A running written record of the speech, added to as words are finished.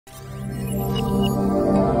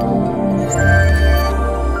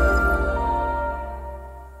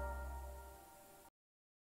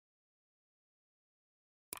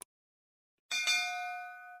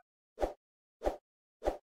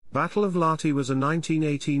Battle of Lahti was a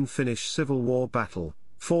 1918 Finnish Civil War battle,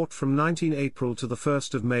 fought from 19 April to the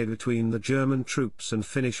 1st of May between the German troops and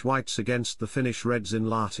Finnish Whites against the Finnish Reds in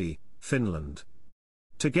Lahti, Finland.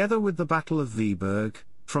 Together with the Battle of Vyborg,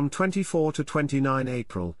 from 24 to 29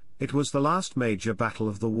 April, it was the last major battle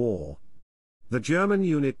of the war. The German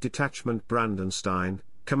unit Detachment Brandenstein,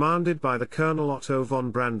 commanded by the Colonel Otto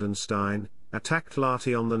von Brandenstein, attacked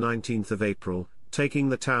Lahti on the 19th of April, taking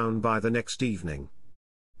the town by the next evening.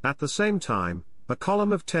 At the same time, a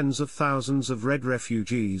column of tens of thousands of Red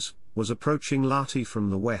refugees was approaching Lahti from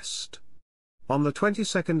the west. On the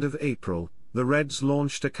 22nd of April, the Reds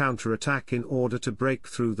launched a counterattack in order to break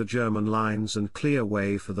through the German lines and clear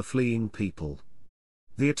way for the fleeing people.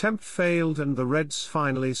 The attempt failed and the Reds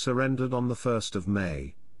finally surrendered on the 1st of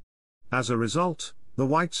May. As a result, the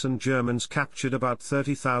Whites and Germans captured about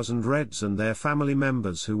 30,000 Reds and their family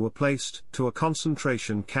members who were placed to a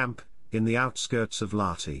concentration camp in the outskirts of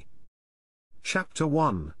Lahti. Chapter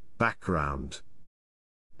 1, Background.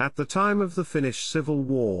 At the time of the Finnish Civil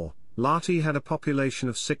War, Lahti had a population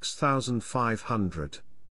of 6,500.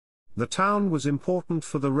 The town was important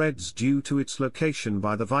for the Reds due to its location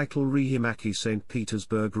by the vital Riihimäki-St.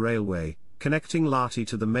 Petersburg Railway, connecting Lahti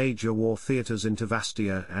to the major war theatres in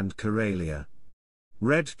Tavastia and Karelia.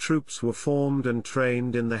 Red troops were formed and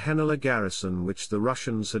trained in the Henala garrison which the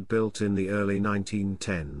Russians had built in the early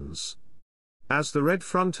 1910s. As the Red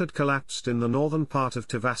front had collapsed in the northern part of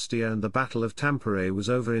Tavastia and the Battle of Tampere was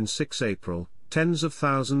over in 6 April, tens of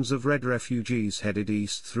thousands of Red refugees headed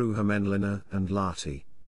east through Hämeenlinna and Lahti.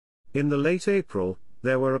 In the late April,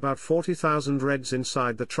 there were about 40,000 Reds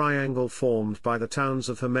inside the triangle formed by the towns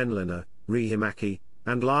of Hämeenlinna, Riihimäki,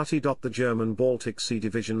 and Lahti. The German Baltic Sea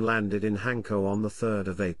Division landed in Hanko on the 3rd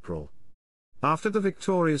of April. After the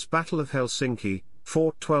victorious Battle of Helsinki,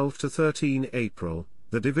 fought 12 to 13 April,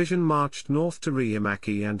 the division marched north to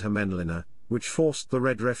Riihimäki and Hämeenlinna, which forced the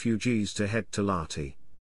Red refugees to head to Lahti.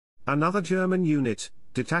 Another German unit,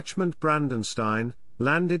 Detachment Brandenstein,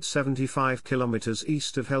 landed 75 kilometers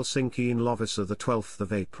east of Helsinki in Loviisa the 12th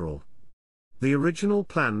of April. The original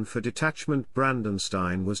plan for Detachment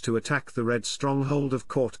Brandenstein was to attack the Red stronghold of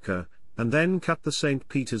Kotka, and then cut the St.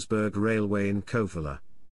 Petersburg Railway in Kouvola.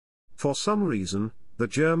 For some reason, the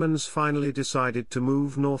Germans finally decided to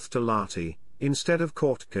move north to Lahti, instead of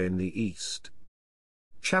Kotka in the east.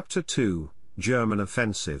 Chapter 2, German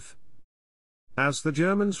Offensive. As the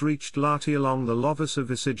Germans reached Lahti along the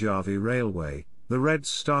Loviisa-Visijärvi Railway, the Reds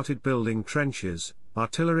started building trenches,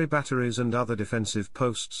 artillery batteries and other defensive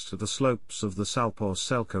posts to the slopes of the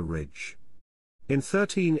Salpaus-Selkä ridge. In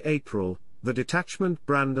 13 April, the detachment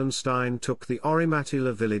Brandenstein took the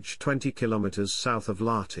Orimatila village 20 kilometers south of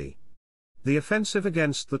Lahti. The offensive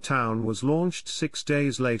against the town was launched 6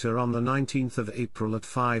 days later on the 19th of April at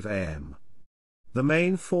 5 am. The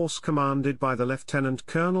main force commanded by the Lieutenant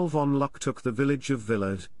Colonel von Luck took the village of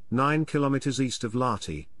Villard, 9 kilometers east of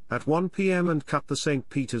Lahti, at 1 p.m. and cut the St.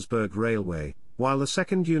 Petersburg Railway, while the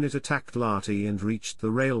 2nd Unit attacked Lahti and reached the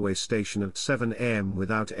railway station at 7 am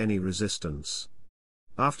without any resistance.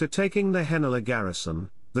 After taking the Henala garrison,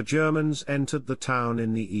 the Germans entered the town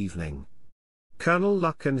in the evening. Colonel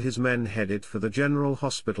Luck and his men headed for the General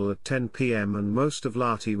Hospital at 10 p.m. and most of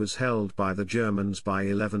Lahti was held by the Germans by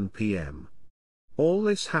 11 p.m. All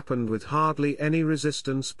this happened with hardly any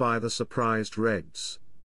resistance by the surprised Reds.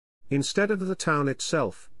 Instead of the town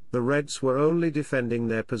itself, the Reds were only defending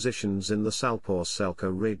their positions in the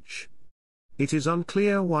Salpaus-Selkä ridge. It is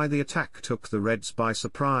unclear why the attack took the Reds by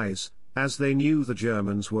surprise, as they knew the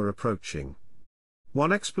Germans were approaching.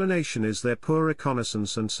 One explanation is their poor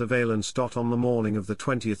reconnaissance and surveillance. On the morning of the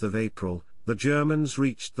 20th of April, the Germans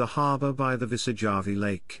reached the harbour by the Visijärvi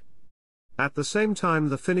Lake. At the same time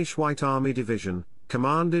the Finnish White Army Division,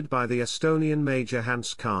 commanded by the Estonian Major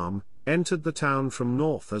Hans Kalm, entered the town from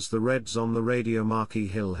north as the Reds on the Radiomäki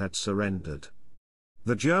hill had surrendered.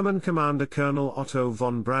 The German commander Colonel Otto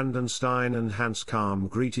von Brandenstein and Hans Kalm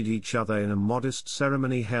greeted each other in a modest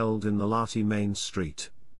ceremony held in the Lahti main street.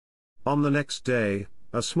 On the next day,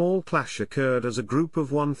 a small clash occurred as a group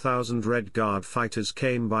of 1,000 Red Guard fighters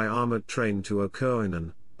came by armored train to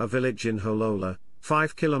Okkoinen, a village in Hollola,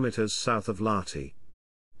 5 kilometers south of Lahti.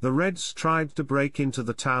 The Reds tried to break into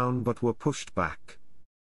the town but were pushed back.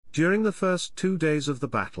 During the first 2 days of the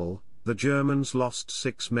battle, the Germans lost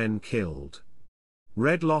 6 men killed.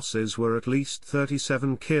 Red losses were at least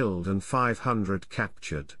 37 killed and 500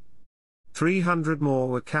 captured. 300 more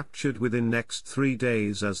were captured within next 3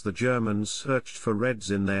 days as the Germans searched for Reds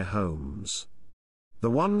in their homes. The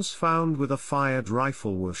ones found with a fired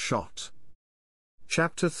rifle were shot.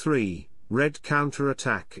 Chapter 3, Red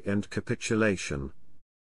Counterattack and Capitulation.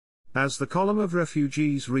 As the column of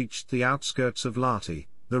refugees reached the outskirts of Lahti,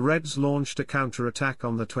 the Reds launched a counter-attack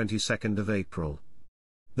on the 22nd of April.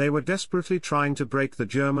 They were desperately trying to break the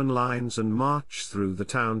German lines and march through the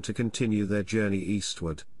town to continue their journey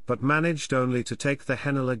eastward, but managed only to take the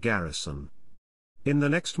Henela garrison. In the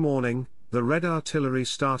next morning, the Red artillery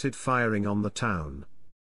started firing on the town.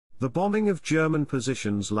 The bombing of German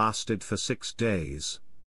positions lasted for 6 days.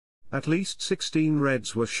 At least 16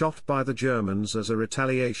 Reds were shot by the Germans as a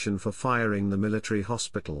retaliation for firing the military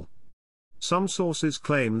hospital. Some sources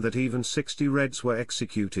claim that even 60 Reds were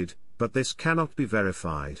executed, but this cannot be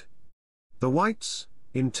verified. The Whites,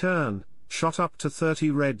 in turn, shot up to 30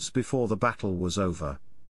 Reds before the battle was over.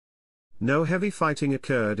 No heavy fighting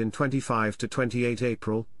occurred in 25 to 28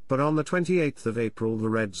 April, but on the 28th of April the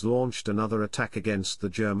Reds launched another attack against the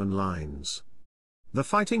German lines. The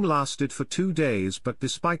fighting lasted for 2 days, but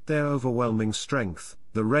despite their overwhelming strength,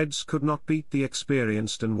 the Reds could not beat the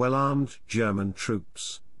experienced and well-armed German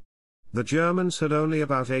troops. The Germans had only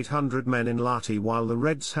about 800 men in Lahti, while the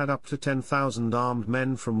Reds had up to 10,000 armed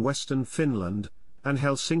men from western Finland and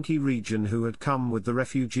Helsinki region who had come with the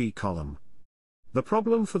refugee column. The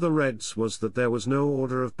problem for the Reds was that there was no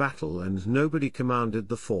order of battle and nobody commanded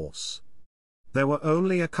the force. There were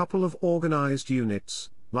only a couple of organized units,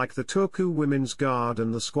 like the Turku Women's Guard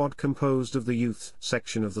and the squad composed of the youth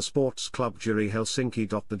section of the sports club Juri Helsinki.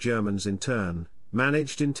 The Germans in turn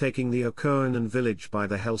managed in taking the Okoinen village by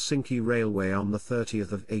the Helsinki railway on the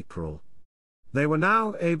 30th of April. They were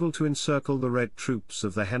now able to encircle the Red troops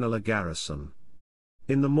of the Henela garrison.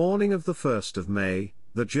 In the morning of the 1st of May,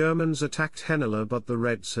 the Germans attacked Henela, but the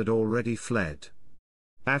Reds had already fled.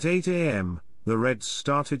 At 8 a.m., the Reds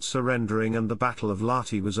started surrendering and the Battle of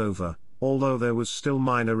Lahti was over, although there was still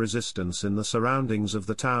minor resistance in the surroundings of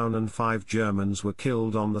the town and 5 Germans were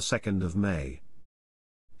killed on the 2nd of May.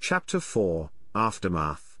 Chapter 4,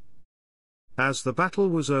 Aftermath. As the battle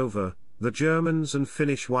was over, the Germans and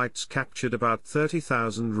Finnish Whites captured about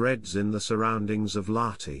 30,000 Reds in the surroundings of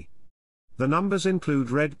Lahti. The numbers include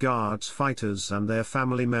Red Guards fighters and their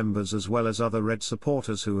family members, as well as other Red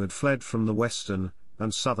supporters who had fled from the western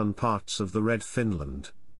and southern parts of the Red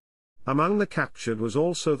Finland. Among the captured was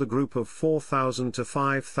also the group of 4,000 to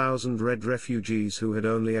 5,000 Red refugees who had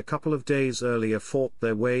only a couple of days earlier fought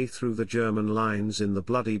their way through the German lines in the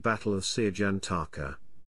bloody Battle of Sierjantaka.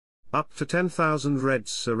 Up to 10,000 Reds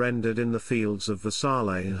surrendered in the fields of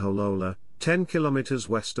Vassala in Holola, 10 kilometers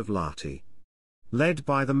west of Lahti. Led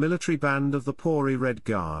by the military band of the Pori Red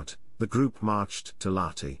Guard, the group marched to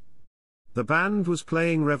Lahti. The band was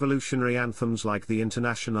playing revolutionary anthems like the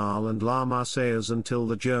Internationale and La Marseillaise until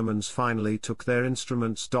the Germans finally took their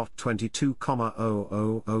instruments.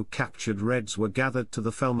 22,000 captured Reds were gathered to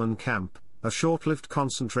the Fellman camp, a short-lived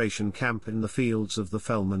concentration camp in the fields of the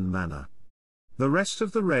Fellman Manor. The rest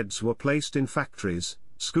of the Reds were placed in factories,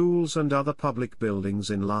 schools and other public buildings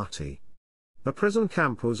in Lahti. A prison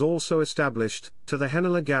camp was also established to the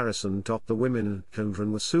Henela garrison. The women and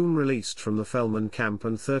children were soon released from the Fellman camp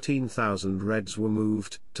and 13,000 Reds were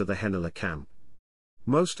moved to the Henela camp.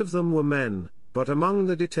 Most of them were men, but among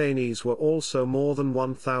the detainees were also more than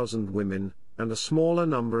 1,000 women, and a smaller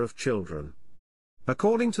number of children.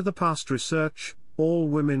 According to the past research, all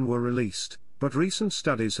women were released, but recent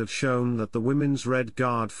studies have shown that the Women's Red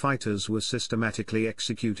Guard fighters were systematically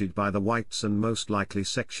executed by the Whites and most likely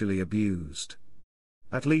sexually abused.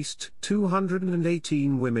 At least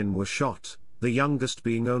 218 women were shot, the youngest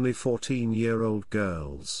being only 14-year-old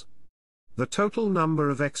girls. The total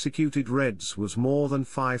number of executed Reds was more than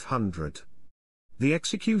 500. The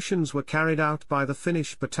executions were carried out by the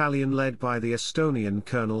Finnish battalion led by the Estonian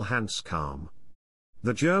Colonel Hans Kalm.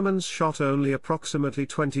 The Germans shot only approximately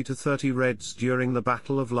 20 to 30 Reds during the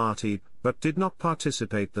Battle of Lahti, but did not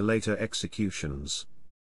participate in the later executions.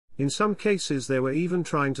 In some cases they were even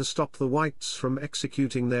trying to stop the Whites from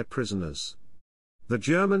executing their prisoners. The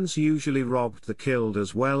Germans usually robbed the killed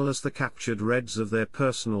as well as the captured Reds of their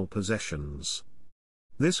personal possessions.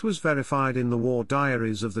 This was verified in the war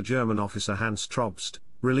diaries of the German officer Hans Trobst,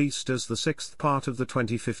 released as the 6th part of the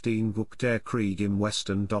 2015 book Der Krieg im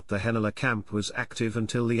Westen. The Henela camp was active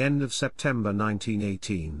until the end of September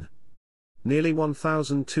 1918. Nearly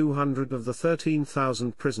 1,200 of the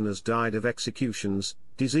 13,000 prisoners died of executions,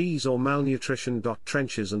 disease or malnutrition.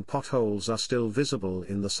 Trenches and potholes are still visible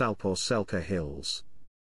in the Salpo-Selkä hills.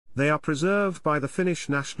 They are preserved by the Finnish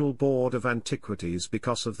National Board of Antiquities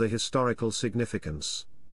because of the historical significance.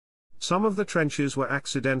 Some of the trenches were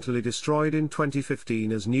accidentally destroyed in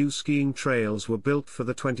 2015 as new skiing trails were built for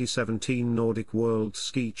the 2017 Nordic World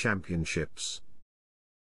Ski Championships.